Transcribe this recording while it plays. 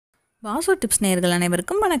Vasu tips நேயர்கள்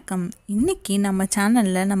அனைவருக்கும் வணக்கம். இன்றைக்கி நம்ம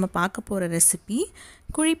சேனலில் நம்ம பார்க்க போகிற ரெசிபி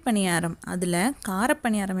குழி பணியாரம். அதில் கார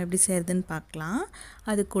பணியாரம் எப்படி செய்கிறதுன்னு பார்க்கலாம்.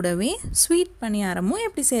 அது கூடவே ஸ்வீட் பணியாரமும்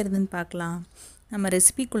எப்படி செய்கிறதுன்னு பார்க்கலாம். நம்ம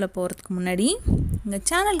ரெசிபிக்குள்ளே போகிறதுக்கு முன்னாடி இந்த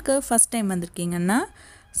சேனலுக்கு first time வந்திருக்கீங்கன்னா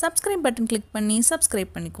subscribe button click பண்ணி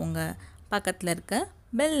சப்ஸ்கிரைப் பண்ணிக்கோங்க. பக்கத்தில் இருக்க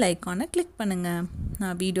பெல் ஐக்கானை கிளிக் பண்ணுங்கள்.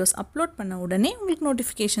 நான் வீடியோஸ் அப்லோட் பண்ண உடனே உங்களுக்கு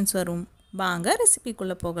நோட்டிஃபிகேஷன்ஸ் வரும். வாங்க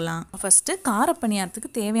ரெசிபிக்குள்ளே போகலாம். ஃபஸ்ட்டு கார பணியாரத்துக்கு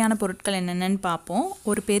தேவையான பொருட்கள் என்னென்னு பார்ப்போம்.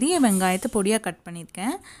 ஒரு பெரிய வெங்காயத்தை பொடியாக கட்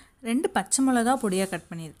பண்ணியிருக்கேன். 2 பச்சை மிளகா பொடியாக கட்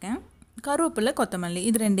பண்ணியிருக்கேன். கருவேப்பிலை, கொத்தமல்லி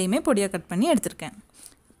இது ரெண்டையுமே பொடியாக கட் பண்ணி எடுத்திருக்கேன்.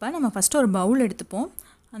 இப்போ நம்ம ஃபஸ்ட்டு ஒரு பவுல் எடுத்துப்போம்.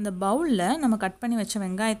 அந்த பவுலில் நம்ம கட் பண்ணி வச்ச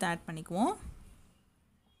வெங்காயத்தை ஆட் பண்ணிக்குவோம்.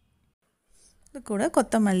 இது கூட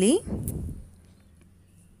கொத்தமல்லி,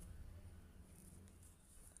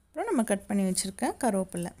 அப்புறம் நம்ம கட் பண்ணி வச்சுருக்க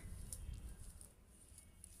கருவேப்பிலை,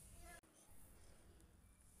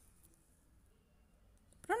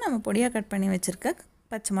 நம்ம பொடியாக கட் பண்ணி வச்சுருக்க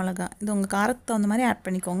பச்சை மிளகா. இது உங்கள் காரத்துக்கு தகுந்த மாதிரி ஆட்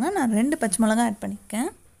பண்ணிக்கோங்க. நான் 2 பச்சை மிளகா ஆட் பண்ணியிருக்கேன்.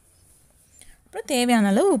 அப்புறம் தேவையான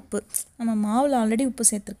அளவு உப்பு. நம்ம மாவில் ஆல்ரெடி உப்பு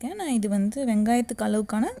சேர்த்துருக்கேன். நான் இது வெங்காயத்துக்கு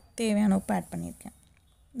அளவுக்கான தேவையான உப்பு ஆட் பண்ணியிருக்கேன்.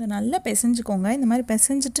 இதை நல்லா பிசைஞ்சுக்கோங்க. இந்த மாதிரி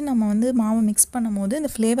பிசைஞ்சிட்டு நம்ம மாவை மிக்ஸ் பண்ணும் போது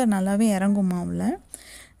இந்த ஃப்ளேவர் நல்லாவே இறங்கும் மாவில்.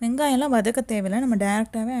 வெங்காயம்லாம் வதக்க தேவையில்லை, நம்ம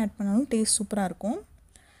டேரெக்டாகவே ஆட் பண்ணாலும் டேஸ்ட் சூப்பராக இருக்கும்.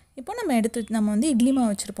 இப்போ நம்ம இட்லி மாவு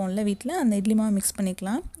வச்சுருப்போம்ல வீட்டில், அந்த இட்லி மாவு மிக்ஸ்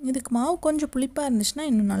பண்ணிக்கலாம். இதுக்கு மாவு கொஞ்சம் புளிப்பாக இருந்துச்சுன்னா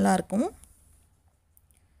இன்னும் நல்லாயிருக்கும்.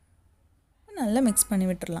 நல்லா மிக்ஸ் பண்ணி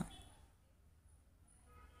விட்டுடலாம்.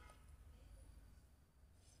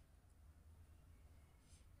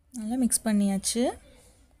 நல்லா மிக்ஸ் பண்ணியாச்சு.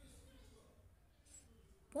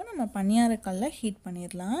 இப்போ நம்ம பணியாரக்கல்லை ஹீட்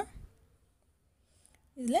பண்ணிடலாம்.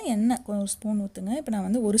 இதில் எண்ணெய் ஒரு ஸ்பூன் ஊற்றுங்க. இப்போ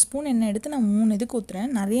நான் 1 ஸ்பூன் எண்ணெய் எடுத்து நான் 3 இதுக்கு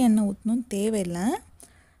ஊற்றுறேன். நிறைய எண்ணெய் ஊற்றணும்னு தேவையில்லை,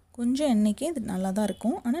 கொஞ்சம் எண்ணெய்க்கே இது நல்லா தான்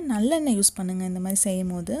இருக்கும். ஆனால் நல்லெண்ணெய் யூஸ் பண்ணுங்கள். இந்த மாதிரி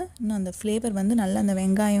செய்யும் போது இன்னும் அந்த ஃப்ளேவர் நல்லா அந்த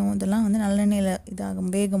வெங்காயம் இதெல்லாம் நல்லெண்ணெயில்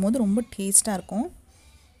வேகும் போது ரொம்ப டேஸ்ட்டாக இருக்கும்.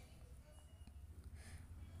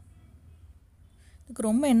 இதுக்கு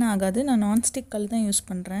ரொம்ப எண்ணெய் ஆகாது. நான் நான்ஸ்டிக் கல் தான் யூஸ்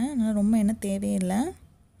பண்ணுறேன், அதனால் ரொம்ப எண்ணெய் தேவையில்லை.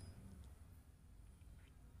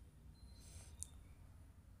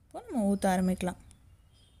 இப்போ நம்ம ஊற்ற ஆரம்பிக்கலாம்.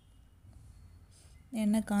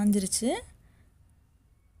 எண்ணெய் காஞ்சிருச்சு.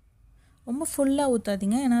 ரொம்ப ஃபுல்லாக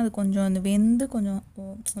ஊற்றாதீங்க, ஏன்னா அது கொஞ்சம் அந்த வெந்து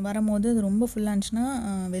கொஞ்சம் வரும்போது அது ரொம்ப ஃபுல்லாக இருந்துச்சுன்னா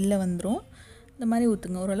வெளில வந்துடும். இந்த மாதிரி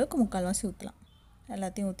ஊற்றுங்க. ஓரளவுக்கு 3/4 ஊற்றலாம்.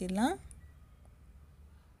 எல்லாத்தையும் ஊற்றிடலாம்.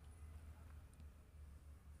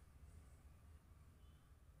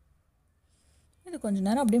 இது கொஞ்சம்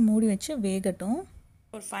நேரம் அப்படியே மூடி வச்சு வேகட்டும்.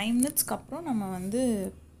 ஒரு 5 மினிட்ஸ்க்கு அப்புறம் நம்ம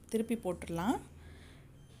திருப்பி போட்டுடலாம்.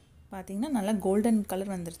 பார்த்திங்கன்னா நல்லா கோல்டன்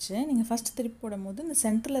கலர் வந்துருச்சு. நீங்கள் ஃபஸ்ட்டு திருப்பி போடும்போது இந்த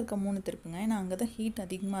சென்டரில் இருக்க 3 திருப்புங்க, ஏன்னா அங்கே தான் ஹீட்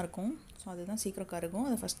அதிகமாக இருக்கும். ஸோ அதுதான் சீக்கிரம் கருகும்.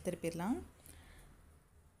 அதை ஃபஸ்ட்டு திருப்பிடலாம்.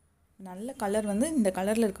 நல்ல கலர் இந்த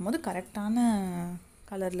கலரில் இருக்கும்போது கரெக்டான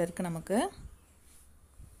கலரில் இருக்குது. நமக்கு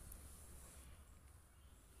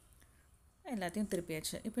எல்லாத்தையும்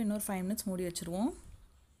திருப்பியாச்சு. இப்போ இன்னொரு 5 மினிட்ஸ் மூடி வச்சுருவோம்.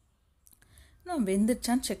 நம்ம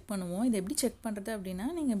வெந்துருச்சான்னு செக் பண்ணுவோம். இது எப்படி செக் பண்ணுறது அப்படின்னா,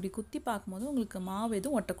 நீங்கள் இப்படி குத்தி பார்க்கும்போது உங்களுக்கு மாவு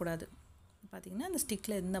எதுவும் ஒட்டக்கூடாது. பார்த்திங்கன்னா அந்த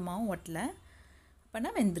ஸ்டிக்கில் எந்த மாவும் ஒட்டலை. அப்போனா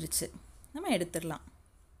வெந்துருச்சு. நம்ம எடுத்துடலாம்.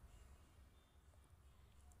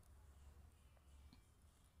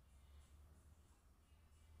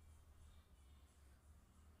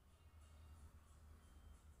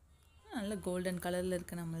 நல்ல கோல்டன் கலரில்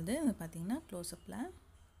இருக்குது நம்மளது. பார்த்திங்கன்னா க்ளோஸ்அப்பில்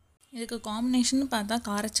இதுக்கு காம்பினேஷன் பார்த்தா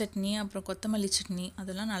கார சட்னி, அப்புறம் கொத்தமல்லி சட்னி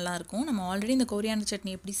அதெல்லாம் நல்லாயிருக்கும். நம்ம ஆல்ரெடி இந்த கொரியாண்டர்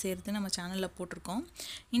சட்னி எப்படி செய்கிறது நம்ம சேனலில் போட்டிருக்கோம்.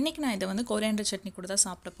 இன்றைக்கி நான் இதை கொரியாண்டர் சட்னி கூட தான்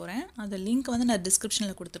சாப்பிட போகிறேன். அந்த லிங்க் நான்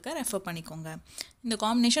டிஸ்கிரிப்ஷனில் கொடுத்துருக்கேன், ரெஃபர் பண்ணிக்கோங்க. இந்த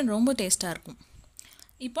காம்பினேஷன் ரொம்ப டேஸ்ட்டாக இருக்கும்.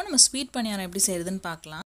 இப்போ நம்ம ஸ்வீட் பணியாரம் எப்படி செய்கிறதுன்னு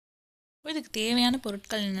பார்க்கலாம். இதுக்கு தேவையான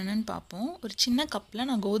பொருட்கள் என்னென்னு பார்ப்போம். ஒரு சின்ன கப்பில்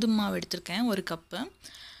நான் கோதுமை மாவு எடுத்திருக்கேன், 1 கப்பு.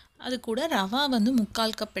 அது கூட ரவா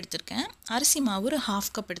 3/4 கப் எடுத்திருக்கேன். அரிசி மாவு ஒரு 1/2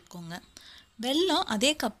 கப் எடுத்துக்கோங்க. வெல்லம் அதே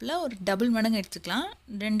கப்பில் ஒரு டபுள் மடங்கு எடுத்துக்கலாம்.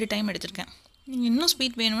 2 டைம் எடுத்திருக்கேன். நீங்கள் இன்னும்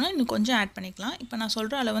ஸ்வீட் வேணும்னா இன்னும் கொஞ்சம் ஆட் பண்ணிக்கலாம். இப்போ நான்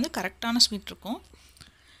சொல்கிற அளவு கரெக்டான ஸ்வீட் இருக்கும்.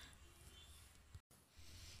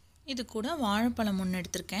 இது கூட வாழைப்பழம் 1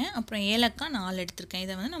 எடுத்திருக்கேன். அப்புறம் ஏலக்காய் 4 எடுத்திருக்கேன்.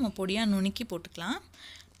 இதை நம்ம பொடியாக நுணுக்கி போட்டுக்கலாம்.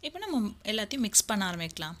 இப்போ நம்ம எல்லாத்தையும் மிக்ஸ் பண்ண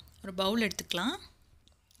ஆரம்பிக்கலாம். ஒரு பவுல் எடுத்துக்கலாம்.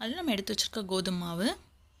 அதில் நம்ம எடுத்து வச்சுருக்க கோதுமை மாவு.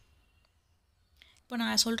 இப்போ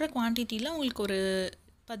நான் சொல்கிற குவான்டிட்டியில் உங்களுக்கு ஒரு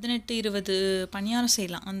 18-20 பணியாரம்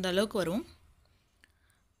செய்யலாம், அந்த அளவுக்கு வரும்.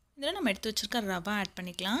 இதில் நம்ம எடுத்து வச்சுருக்க ரவா ஆட்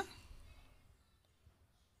பண்ணிக்கலாம்.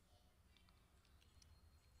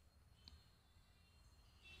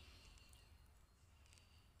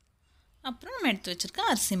 அப்புறம் நம்ம எடுத்து வச்சுருக்க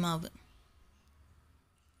அரிசி மாவு.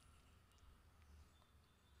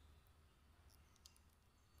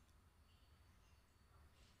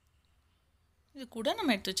 இது கூட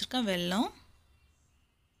நம்ம எடுத்து வச்சுருக்க வெல்லம்,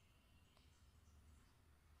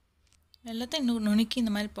 வெல்லத்தை இன்னும் நுணுக்கி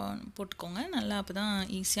இந்த மாதிரி போட்டுக்கோங்க. நல்லா அப்போ தான்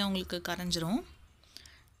ஈஸியாக உங்களுக்கு கரைஞ்சிரும்.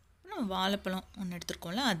 நம்ம வாழைப்பழம் ஒன்று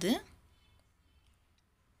எடுத்துருக்கோம்ல, அது,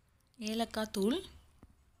 ஏலக்காய் தூள்,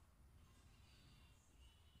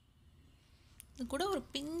 இது கூட ஒரு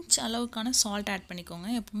பிஞ்ச் அளவுக்கான சால்ட் ஆட் பண்ணிக்கோங்க.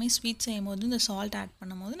 எப்போவுமே ஸ்வீட் செய்யும் போது இந்த சால்ட் ஆட்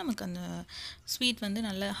பண்ணும் போது நமக்கு அந்த ஸ்வீட் வந்து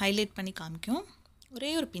நல்லா ஹைலைட் பண்ணி காமிக்கும்.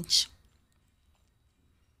 ஒரே ஒரு பிஞ்ச்.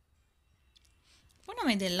 இப்போ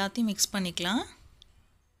நம்ம இது எல்லாத்தையும் மிக்ஸ் பண்ணிக்கலாம்.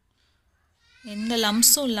 எந்த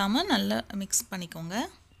லம்ஸும் இல்லாமல் நல்லா மிக்ஸ் பண்ணிக்கோங்க.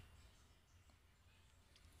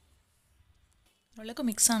 ஓரளவுக்கு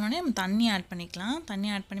மிக்ஸ் ஆனோடனே நம்ம தண்ணி ஆட் பண்ணிக்கலாம். தண்ணி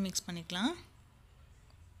ஆட் பண்ணி மிக்ஸ் பண்ணிக்கலாம்.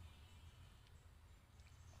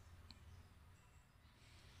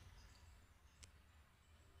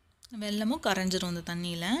 வெல்லமும் கரைஞ்சிரும் இந்த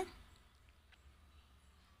தண்ணியில்.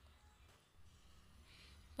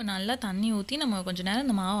 இப்போ நல்லா தண்ணி ஊற்றி நம்ம கொஞ்சம் நேரம்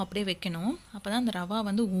இந்த மாவு அப்படியே வைக்கணும். அப்போ தான் அந்த ரவா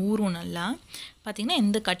வந்து ஊறும் நல்லா. பார்த்திங்கன்னா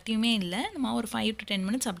எந்த கட்டியுமே இல்லை. இந்த மாவு ஒரு 5 to 10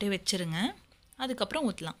 minutes அப்படியே வச்சுருங்க. அதுக்கப்புறம்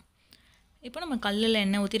ஊற்றலாம். இப்போ நம்ம கல்லில்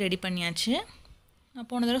எண்ணெய் ஊற்றி ரெடி பண்ணியாச்சு. நான்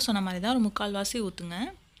போன தடவை சொன்ன மாதிரி தான் ஒரு 3/4 வாசி ஊற்றுங்க.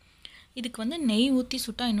 இதுக்கு வந்து நெய் ஊற்றி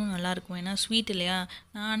சுட்டால் இன்னும் நல்லாயிருக்கும். ஏன்னா ஸ்வீட் இல்லையா.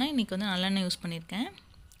 நானே இன்றைக்கி வந்து நல்லெண்ணெய் யூஸ் பண்ணியிருக்கேன்.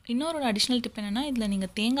 இன்னொரு அடிஷ்னல் டிப் என்னென்னா, இதில்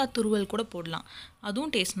நீங்கள் தேங்காய் துருவல் கூட போடலாம்.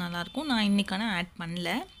 அதுவும் டேஸ்ட் நல்லாயிருக்கும். நான் இன்றைக்கான ஆட் பண்ணல.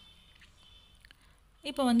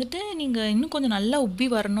 இப்போ வந்துட்டு நீங்கள் இன்னும் கொஞ்சம் நல்லா உப்பி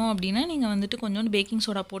வரணும் அப்படின்னா நீங்கள் வந்துட்டு கொஞ்சோண்டு பேக்கிங்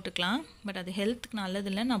சோடா போட்டுக்கலாம். பட் அது ஹெல்த்துக்கு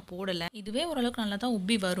நல்லதில்லை, நான் போடலை. இதுவே ஓரளவுக்கு நல்லா தான்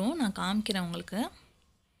உப்பி வரும். நான் காமிக்கிறேன் உங்களுக்கு.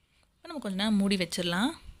 இப்போ நம்ம கொஞ்சம் நேரம் மூடி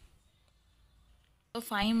வச்சிடலாம். இப்போ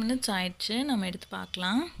 5 minutes ஆயிடுச்சு. நம்ம எடுத்து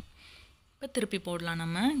பார்க்கலாம். இப்போ திருப்பி போடலாம்.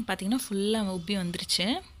 நம்ம பார்த்திங்கன்னா ஃபுல்லாக உப்பி வந்துருச்சு.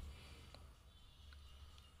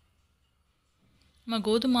 நம்ம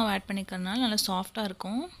கோதுமை மாவு ஆட் பண்ணிக்கிறதுனால நல்லா சாஃப்டாக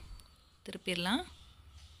இருக்கும். திருப்பிடலாம்.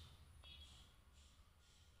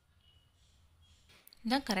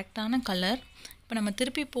 இதுதான் கரெக்டான கலர். இப்போ நம்ம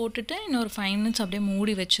திருப்பி போட்டுட்டு இன்னொரு 5 minutes அப்படியே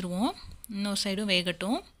மூடி வச்சுருவோம். இன்னொரு சைடும்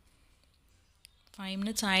வேகட்டும். 5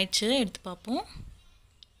 minutes ஆயிடுச்சு. எடுத்து பார்ப்போம்.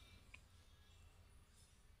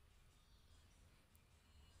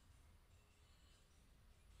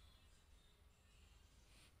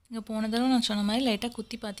 இங்கே போன தடவை நான் சொன்ன மாதிரி லைட்டாக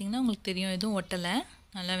குத்தி பார்த்திங்கன்னா உங்களுக்கு தெரியும், எதுவும் ஒட்டலை,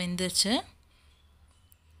 நல்லா வெந்துருச்சு.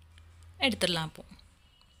 எடுத்துடலாம். அப்போது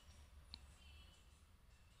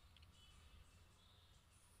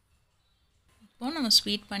இப்போது நம்ம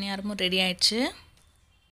ஸ்வீட் பணியாரமும் ரெடி ஆயிடுச்சு.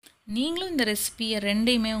 நீங்களும் இந்த ரெசிபியை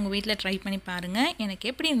ரெண்டையுமே உங்கள் வீட்டில் ட்ரை பண்ணி பாருங்கள். எனக்கு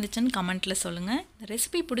எப்படி இருந்துச்சுன்னு கமெண்ட்டில் சொல்லுங்கள். இந்த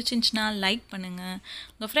ரெசிபி பிடிச்சிருந்துச்சின்னா லைக் பண்ணுங்கள்,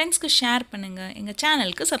 உங்கள் ஃப்ரெண்ட்ஸ்க்கு ஷேர் பண்ணுங்கள், எங்கள்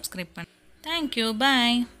சேனலுக்கு சப்ஸ்கிரைப் பண்ணுங்கள். தேங்க்யூ,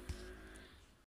 பாய்.